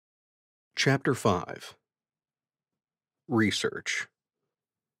Chapter 5. Research.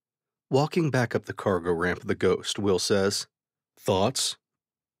 Walking back up the cargo ramp of the Ghost, Will says, "Thoughts?"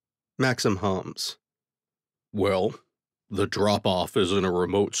 Maxim hums. "Well, the drop-off is in a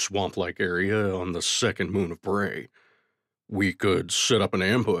remote swamp-like area on the second moon of Bray. We could set up an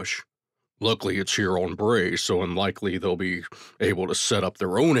ambush. Luckily, it's here on Bray, so unlikely they'll be able to set up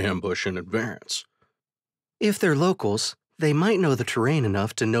their own ambush in advance." If they're locals, they might know the terrain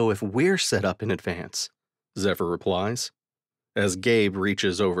enough to know if we're set up in advance, Zephyr replies. As Gabe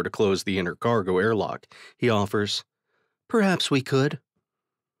reaches over to close the inner cargo airlock, he offers, "Perhaps we could."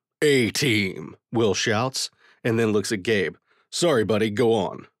 "A-team," Will shouts, and then looks at Gabe. "Sorry, buddy, go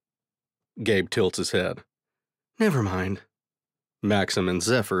on." Gabe tilts his head. "Never mind." Maxim and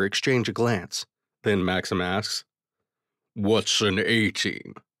Zephyr exchange a glance. Then Maxim asks, "What's an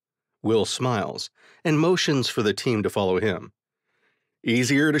A-team?" Will smiles and motions for the team to follow him.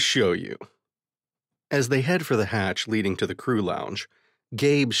 "Easier to show you." As they head for the hatch leading to the crew lounge,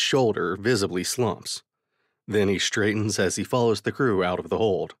 Gabe's shoulder visibly slumps. Then he straightens as he follows the crew out of the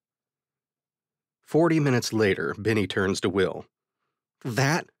hold. 40 minutes later, Bennie turns to Will.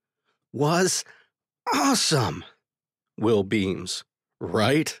 "That was awesome!" Will beams.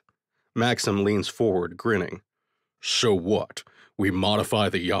 "Right?" Maxim leans forward, grinning. "So what? We modify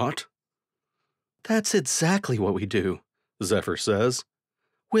the yacht?" "That's exactly what we do," Zephyr says.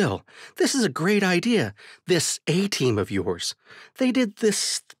 "Will, this is a great idea, this A-team of yours. They did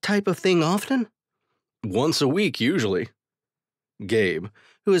this type of thing often?" "Once a week, usually." Gabe,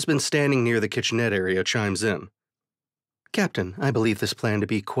 who has been standing near the kitchenette area, chimes in. "Captain, I believe this plan to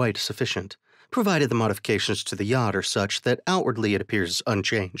be quite sufficient, provided the modifications to the yacht are such that outwardly it appears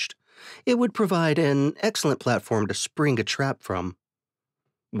unchanged. It would provide an excellent platform to spring a trap from."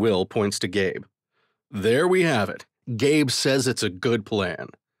 Will points to Gabe. "There we have it. Gabe says it's a good plan."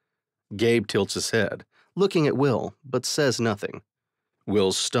 Gabe tilts his head, looking at Will, but says nothing.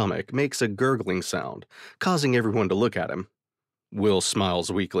 Will's stomach makes a gurgling sound, causing everyone to look at him. Will smiles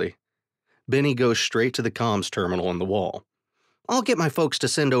weakly. Bennie goes straight to the comms terminal on the wall. "I'll get my folks to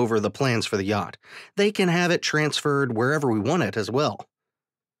send over the plans for the yacht. They can have it transferred wherever we want it as well."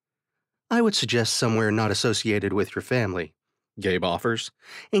 "I would suggest somewhere not associated with your family," Gabe offers,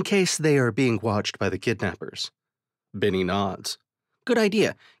 "in case they are being watched by the kidnappers." Bennie nods. "Good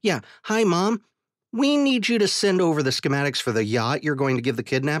idea. Yeah, hi, Mom. We need you to send over the schematics for the yacht you're going to give the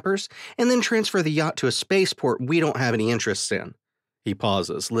kidnappers, and then transfer the yacht to a spaceport we don't have any interests in." He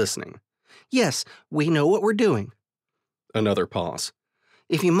pauses, listening. "Yes, we know what we're doing." Another pause.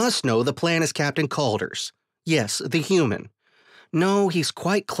 "If you must know, the plan is Captain Calder's. Yes, the human. No, he's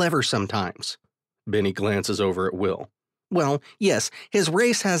quite clever sometimes." Bennie glances over at Will. "Well, yes, his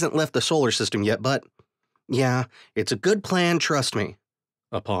race hasn't left the solar system yet, but... yeah, it's a good plan, trust me."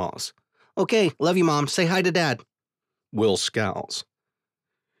 A pause. "Okay, love you, Mom. Say hi to Dad." Will scowls.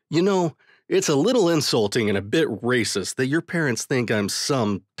 "You know, it's a little insulting and a bit racist that your parents think I'm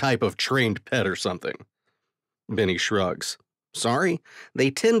some type of trained pet or something." Bennie shrugs. "Sorry,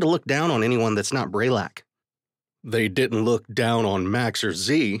 they tend to look down on anyone that's not Braylac." "They didn't look down on Max or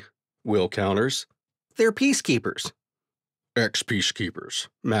Z," Will counters. "They're peacekeepers." "Ex-peacekeepers,"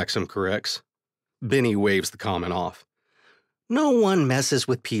 Maxim corrects. Bennie waves the comment off. "No one messes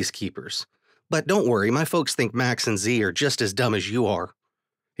with peacekeepers. But don't worry, my folks think Max and Z are just as dumb as you are."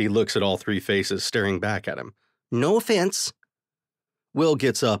 He looks at all three faces staring back at him. "No offense." Will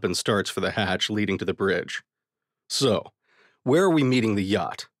gets up and starts for the hatch leading to the bridge. "So, where are we meeting the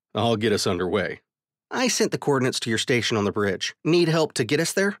yacht? I'll get us underway." "I sent the coordinates to your station on the bridge. Need help to get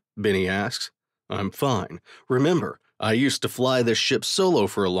us there?" Bennie asks. "I'm fine. Remember, I used to fly this ship solo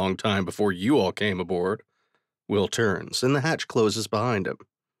for a long time before you all came aboard." Will turns, and the hatch closes behind him.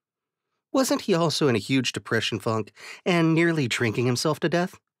 "Wasn't he also in a huge depression funk and nearly drinking himself to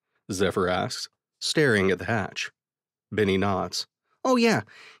death?" Zephyr asks, staring at the hatch. Bennie nods. "Oh yeah,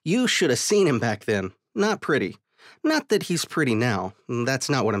 you should have seen him back then. Not pretty. Not that he's pretty now. That's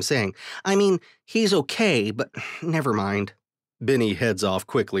not what I'm saying. I mean, he's okay, but never mind." Bennie heads off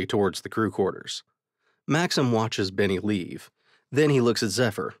quickly towards the crew quarters. Maxim watches Bennie leave. Then he looks at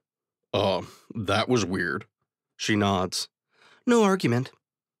Zephyr. That was weird." She nods. "No argument."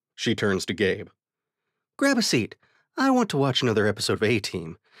 She turns to Gabe. "Grab a seat. I want to watch another episode of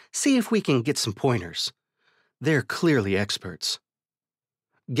A-Team. See if we can get some pointers. They're clearly experts."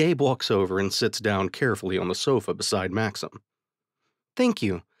 Gabe walks over and sits down carefully on the sofa beside Maxim. "Thank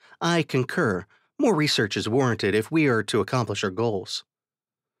you. I concur. More research is warranted if we are to accomplish our goals."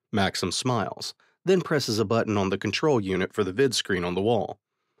 Maxim smiles, then presses a button on the control unit for the vid screen on the wall.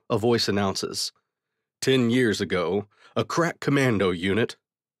 A voice announces, 10 years ago, a crack commando unit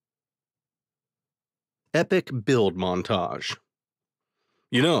Epic build montage.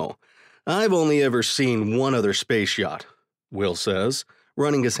 You know, I've only ever seen one other space yacht, Will says,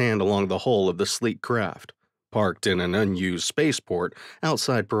 running his hand along the hull of the sleek craft, parked in an unused spaceport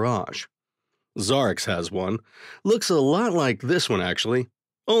outside Barrage. Xarrix has one. Looks a lot like this one, actually.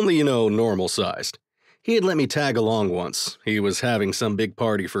 Only, normal-sized. He had let me tag along once. He was having some big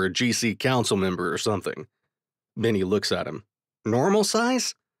party for a GC council member or something. Bennie looks at him. Normal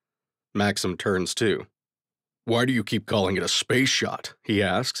size? Maxim turns too. Why do you keep calling it a space yacht? He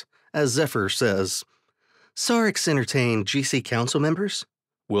asks, as Zephyr says, Xarrix entertain GC council members?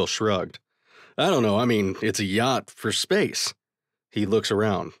 Will shrugged. I don't know, it's a yacht for space. He looks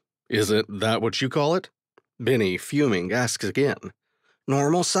around. Isn't that what you call it? Bennie, fuming, asks again.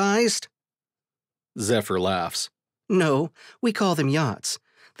 Normal-sized? Zephyr laughs. No, we call them yachts.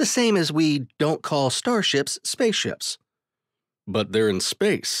 The same as we don't call starships spaceships. But they're in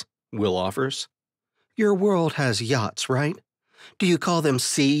space, Will offers. Your world has yachts, right? Do you call them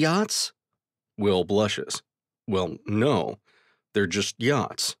sea yachts? Will blushes. Well, no. They're just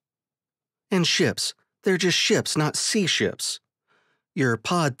yachts. And ships. They're just ships, not sea ships. Your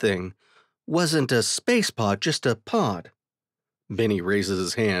pod thing wasn't a space pod, just a pod. Bennie raises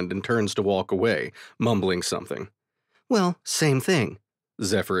his hand and turns to walk away, mumbling something. Well, same thing,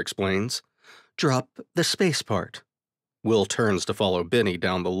 Zephyr explains. Drop the space part. Will turns to follow Bennie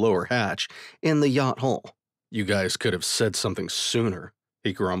down the lower hatch in the yacht hull. You guys could have said something sooner,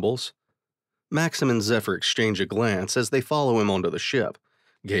 he grumbles. Maxim and Zephyr exchange a glance as they follow him onto the ship,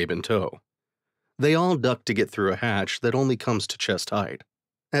 Gabe in tow. They all duck to get through a hatch that only comes to chest height.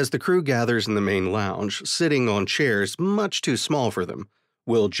 As the crew gathers in the main lounge, sitting on chairs much too small for them,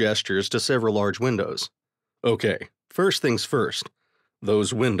 Will gestures to several large windows. Okay, first things first.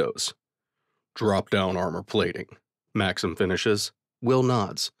 Those windows. Drop down armor plating. Maxim finishes. Will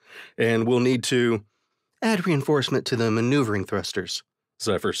nods. And we'll need to add reinforcement to the maneuvering thrusters,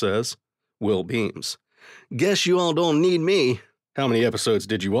 Zephyr says. Will beams. Guess you all don't need me. How many episodes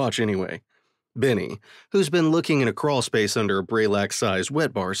did you watch anyway? Bennie, who's been looking in a crawl space under a Braylac-sized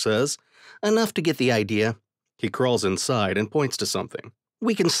wet bar, says, enough to get the idea. He crawls inside and points to something.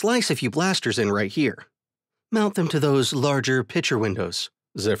 We can slice a few blasters in right here. Mount them to those larger picture windows,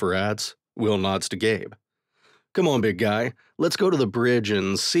 Zephyr adds. Will nods to Gabe. Come on, big guy. Let's go to the bridge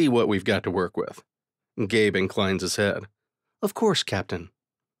and see what we've got to work with. Gabe inclines his head. Of course, Captain.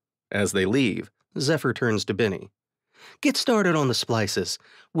 As they leave, Zephyr turns to Bennie. Get started on the splices.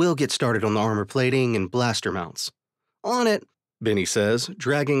 We'll get started on the armor plating and blaster mounts. On it, Bennie says,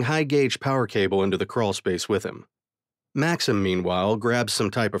 dragging high-gauge power cable into the crawl space with him. Maxim, meanwhile, grabs some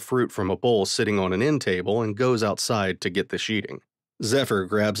type of fruit from a bowl sitting on an end table and goes outside to get the sheeting. Zephyr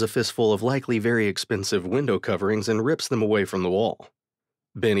grabs a fistful of likely very expensive window coverings and rips them away from the wall.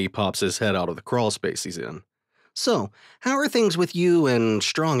 Bennie pops his head out of the crawl space he's in. So, how are things with you and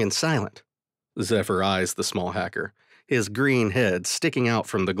Strong and Silent? Zephyr eyes the small hacker, his green head sticking out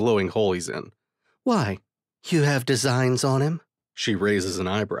from the glowing hole he's in. Why? You have designs on him? She raises an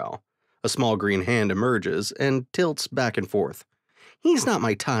eyebrow. A small green hand emerges and tilts back and forth. He's not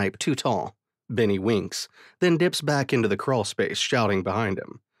my type, too tall. Bennie winks, then dips back into the crawl space, shouting behind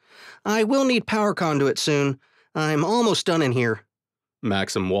him. I will need power conduit soon. I'm almost done in here.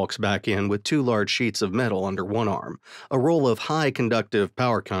 Maxim walks back in with 2 large sheets of metal under one arm, a roll of high-conductive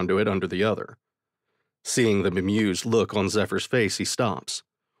power conduit under the other. Seeing the bemused look on Zephyr's face, he stops.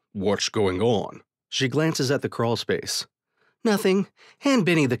 What's going on? She glances at the crawl space. Nothing. Hand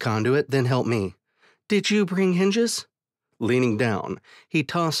Bennie the conduit, then help me. Did you bring hinges? Leaning down, he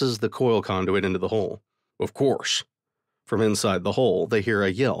tosses the coil conduit into the hole. Of course. From inside the hole, they hear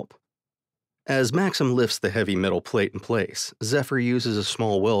a yelp. As Maxim lifts the heavy metal plate in place, Zephyr uses a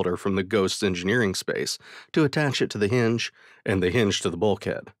small welder from the Ghost's engineering space to attach it to the hinge, and the hinge to the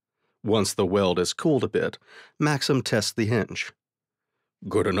bulkhead. Once the weld is cooled a bit, Maxim tests the hinge.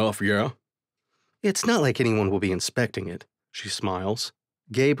 Good enough, yeah? It's not like anyone will be inspecting it, she smiles.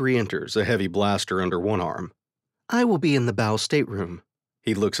 Gabe re-enters, a heavy blaster under one arm. I will be in the bow stateroom.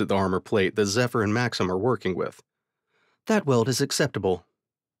 He looks at the armor plate that Zephyr and Maxim are working with. That weld is acceptable.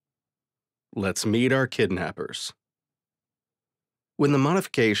 Let's meet our kidnappers. When the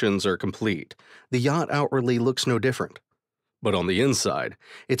modifications are complete, the yacht outwardly looks no different. But on the inside,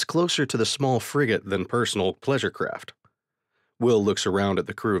 it's closer to the small frigate than personal pleasure craft. Will looks around at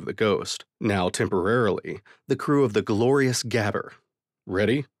the crew of the Ghost, now temporarily the crew of the glorious Gabber.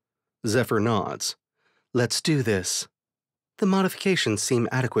 Ready? Zephyr nods. Let's do this. The modifications seem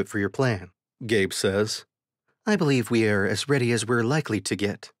adequate for your plan, Gabe says. I believe we are as ready as we're likely to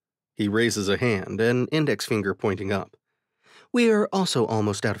get. He raises a hand, an index finger pointing up. We are also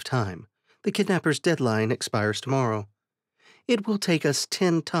almost out of time. The kidnapper's deadline expires tomorrow. It will take us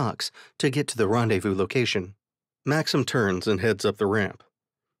 10 talks to get to the rendezvous location. Maxim turns and heads up the ramp.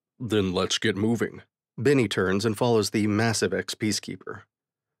 Then let's get moving. Bennie turns and follows the massive ex-peacekeeper.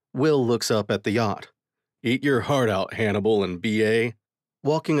 Will looks up at the yacht. Eat your heart out, Hannibal and B.A.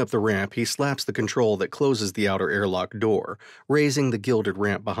 Walking up the ramp, he slaps the control that closes the outer airlock door, raising the gilded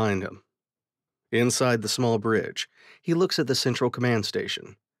ramp behind him. Inside the small bridge, he looks at the central command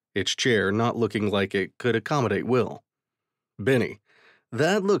station, its chair not looking like it could accommodate Will. Bennie,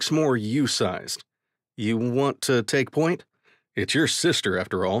 that looks more you-sized. You want to take point? It's your sister,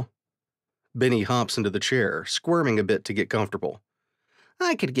 after all. Bennie hops into the chair, squirming a bit to get comfortable.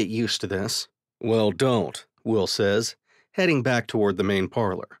 I could get used to this. Well, don't, Will says, heading back toward the main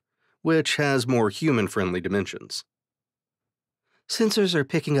parlor, which has more human-friendly dimensions. Sensors are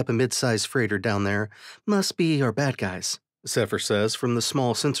picking up a mid-sized freighter down there. Must be our bad guys, Zephyr says from the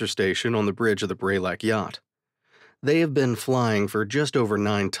small sensor station on the bridge of the Braylac yacht. They have been flying for just over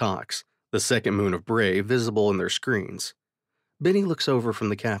 9 talks, the second moon of Bray visible in their screens. Bennie looks over from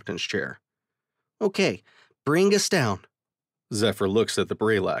the captain's chair. Okay, bring us down. Zephyr looks at the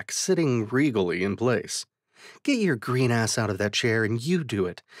Braylac, sitting regally in place. Get your green ass out of that chair and you do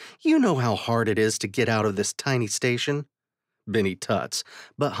it. You know how hard it is to get out of this tiny station. Bennie tuts,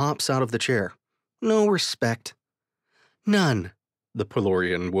 but hops out of the chair. No respect. None, the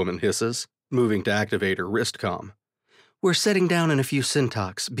Pelorian woman hisses, moving to activate her wrist comm. We're setting down in a few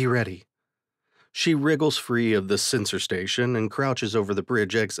syntax. Be ready. She wriggles free of the sensor station and crouches over the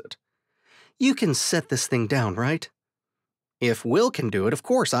bridge exit. You can set this thing down, right? If Will can do it, of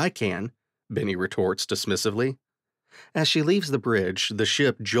course I can, Bennie retorts dismissively. As she leaves the bridge, the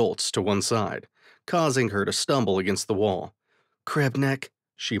ship jolts to one side, causing her to stumble against the wall. Krebneck,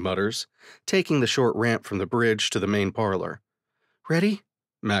 she mutters, taking the short ramp from the bridge to the main parlor. Ready?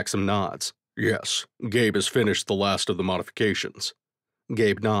 Maxim nods. Yes, Gabe has finished the last of the modifications.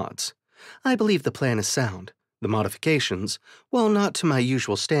 Gabe nods. I believe the plan is sound. The modifications, while not to my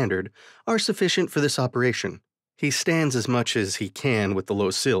usual standard, are sufficient for this operation. He stands as much as he can with the low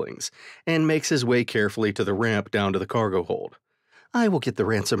ceilings, and makes his way carefully to the ramp down to the cargo hold. I will get the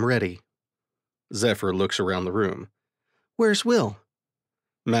ransom ready. Zephyr looks around the room. Where's Will?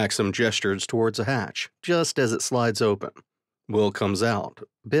 Maxim gestures towards a hatch, just as it slides open. Will comes out,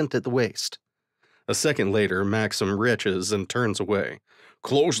 bent at the waist. A second later, Maxim retches and turns away.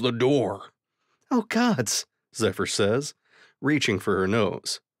 Close the door. Oh, gods, Zephyr says, reaching for her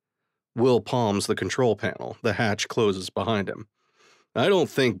nose. Will palms the control panel. The hatch closes behind him. I don't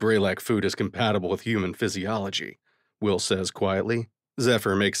think Braylac food is compatible with human physiology, Will says quietly.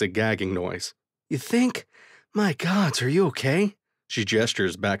 Zephyr makes a gagging noise. You think? My gods, are you okay? She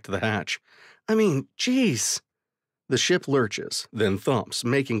gestures back to the hatch. I mean, geez. The ship lurches, then thumps,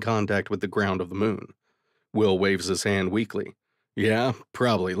 making contact with the ground of the moon. Will waves his hand weakly. Yeah,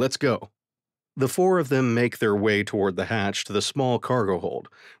 probably. Let's go. The 4 of them make their way toward the hatch to the small cargo hold,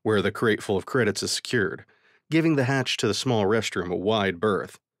 where the crate full of credits is secured, giving the hatch to the small restroom a wide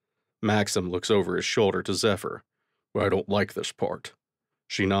berth. Maxim looks over his shoulder to Zephyr. I don't like this part.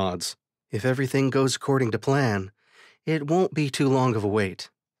 She nods. If everything goes according to plan, it won't be too long of a wait.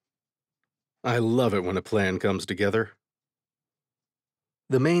 I love it when a plan comes together.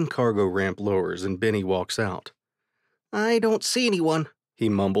 The main cargo ramp lowers and Bennie walks out. I don't see anyone, he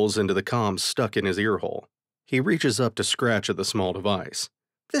mumbles into the comms stuck in his earhole. He reaches up to scratch at the small device.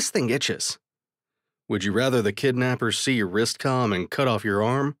 This thing itches. Would you rather the kidnappers see your wrist comm and cut off your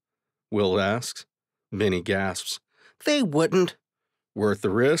arm? Will asks. Bennie gasps. They wouldn't. Worth the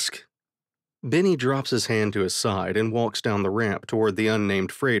risk? Bennie drops his hand to his side and walks down the ramp toward the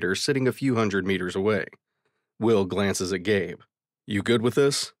unnamed freighter sitting a few hundred meters away. Will glances at Gabe. You good with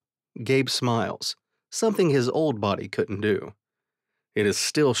this? Gabe smiles, something his old body couldn't do. It is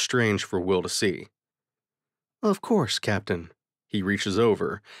still strange for Will to see. Of course, Captain. He reaches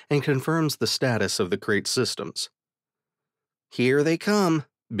over and confirms the status of the crate systems. Here they come,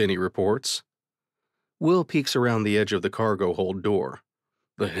 Bennie reports. Will peeks around the edge of the cargo hold door.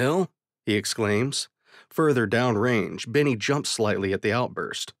 The hell? He exclaims. Further downrange, Bennie jumps slightly at the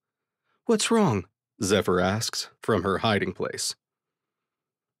outburst. What's wrong? Zephyr asks from her hiding place.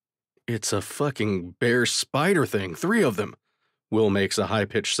 It's a fucking bear spider thing, 3 of them. Will makes a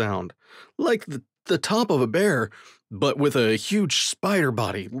high-pitched sound. Like the top of a bear, but with a huge spider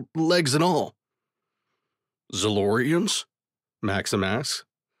body, legs and all. Xarrix? Maxim asks.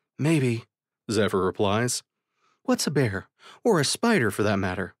 Maybe, Zephyr replies. What's a bear? Or a spider, for that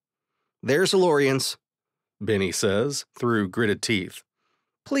matter? They're Xarrix, Bennie says, through gritted teeth.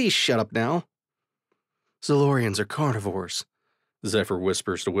 Please shut up now. Xarrix are carnivores, Zephyr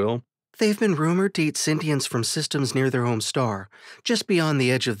whispers to Will. They've been rumored to eat sentients from systems near their home star, just beyond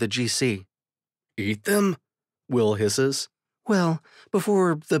the edge of the GC. Eat them? Will hisses. Well,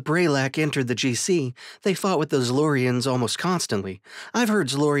 before the Braylac entered the GC, they fought with the Zalorians almost constantly. I've heard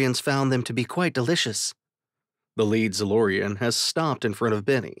Zalorians found them to be quite delicious. The lead Zalorian has stopped in front of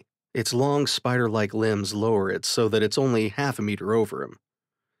Bennie. Its long spider-like limbs lower it so that it's only half a meter over him.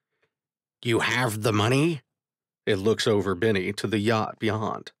 You have the money? It looks over Bennie to the yacht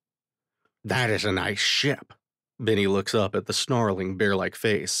beyond. That is a nice ship. Bennie looks up at the snarling, bear-like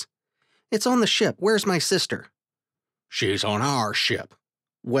face. It's on the ship. Where's my sister? She's on our ship.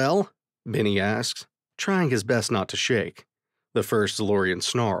 Well? Bennie asks, trying his best not to shake. The first Zalorian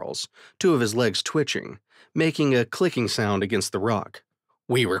snarls, two of his legs twitching, making a clicking sound against the rock.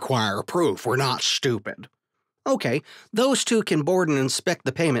 We require proof. We're not stupid. Okay, those two can board and inspect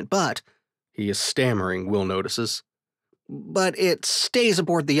the payment, but... He is stammering, Will notices. But it stays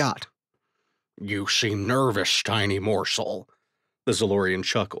aboard the yacht. You seem nervous, tiny morsel. The Zalorian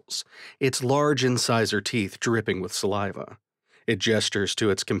chuckles, its large incisor teeth dripping with saliva. It gestures to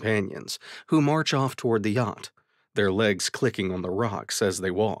its companions, who march off toward the yacht, their legs clicking on the rocks as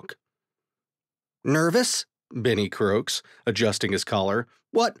they walk. Nervous? Bennie croaks, adjusting his collar.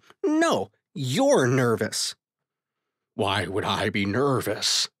 What? No, you're nervous. Why would I be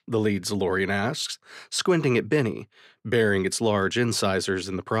nervous? The lead Zalorian asks, squinting at Bennie, baring its large incisors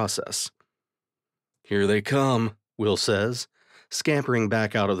in the process. Here they come, Will says, scampering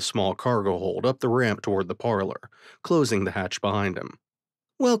back out of the small cargo hold up the ramp toward the parlor, closing the hatch behind him.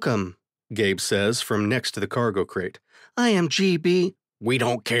 Welcome, Gabe says from next to the cargo crate. I am GB. We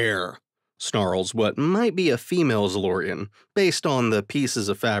don't care, snarls what might be a female Zalorian, based on the pieces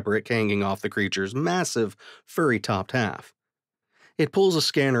of fabric hanging off the creature's massive, furry-topped half. It pulls a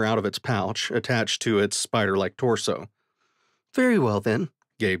scanner out of its pouch, attached to its spider-like torso. Very well, then,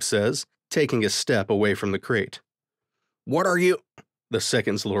 Gabe says, taking a step away from the crate. What are you? The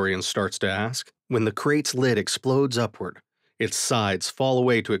second Zalorian starts to ask, when the crate's lid explodes upward. Its sides fall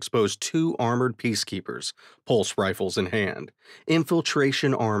away to expose two armored Peacekeepers, pulse rifles in hand,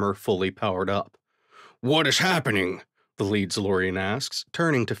 infiltration armor fully powered up. What is happening? The lead Zalorian asks,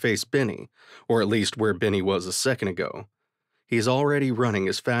 turning to face Bennie, or at least where Bennie was a second ago. He's already running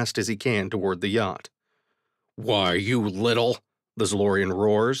as fast as he can toward the yacht. Why, you little... The Zalorian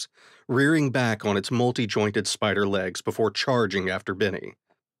roars, rearing back on its multi-jointed spider legs before charging after Bennie.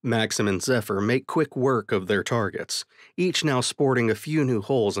 Maxim and Zephyr make quick work of their targets, each now sporting a few new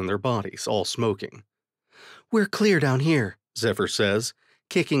holes in their bodies, all smoking. We're clear down here, Zephyr says,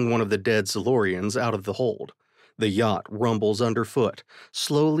 kicking one of the dead Zalorians out of the hold. The yacht rumbles underfoot,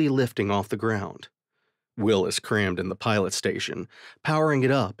 slowly lifting off the ground. Will is crammed in the pilot station, powering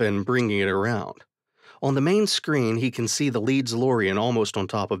it up and bringing it around. On the main screen, he can see the lead Zalorian almost on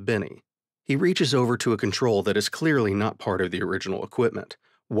top of Bennie. He reaches over to a control that is clearly not part of the original equipment.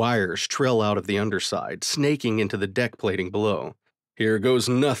 Wires trail out of the underside, snaking into the deck plating below. Here goes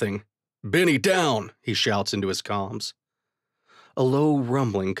nothing. Bennie down, he shouts into his comms. A low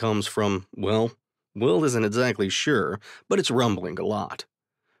rumbling comes from, well, Will isn't exactly sure, but it's rumbling a lot.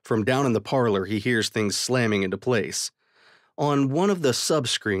 From down in the parlor, he hears things slamming into place. On one of the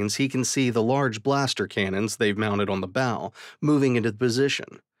sub-screens, he can see the large blaster cannons they've mounted on the bow moving into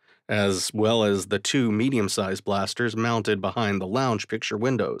position, as well as the two medium-sized blasters mounted behind the lounge picture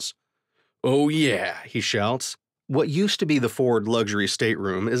windows. Oh yeah, he shouts. What used to be the forward luxury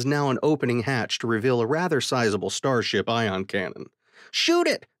stateroom is now an opening hatch to reveal a rather sizable Starship ion cannon. Shoot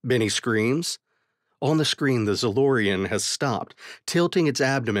it! Bennie screams. On the screen, the Zalorian has stopped, tilting its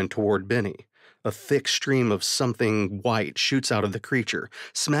abdomen toward Bennie. A thick stream of something white shoots out of the creature,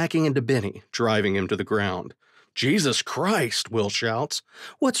 smacking into Bennie, driving him to the ground. Jesus Christ, Will shouts.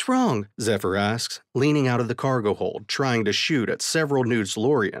 What's wrong? Zephyr asks, leaning out of the cargo hold, trying to shoot at several new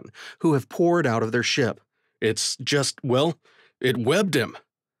Zalorian who have poured out of their ship. It's just, well, it webbed him.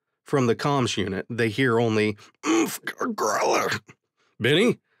 From the comms unit, they hear only, growler.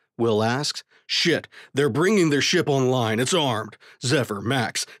 Bennie? Will asks. Shit, they're bringing their ship online. It's armed. Zephyr,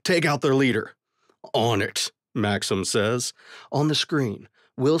 Max, take out their leader. On it, Maxim says. On the screen,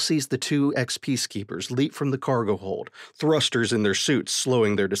 Will sees the two ex-Peacekeepers leap from the cargo hold, thrusters in their suits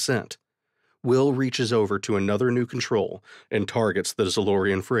slowing their descent. Will reaches over to another new control and targets the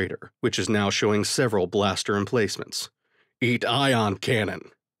Zalorian freighter, which is now showing several blaster emplacements. Eat ion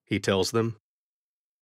cannon, he tells them.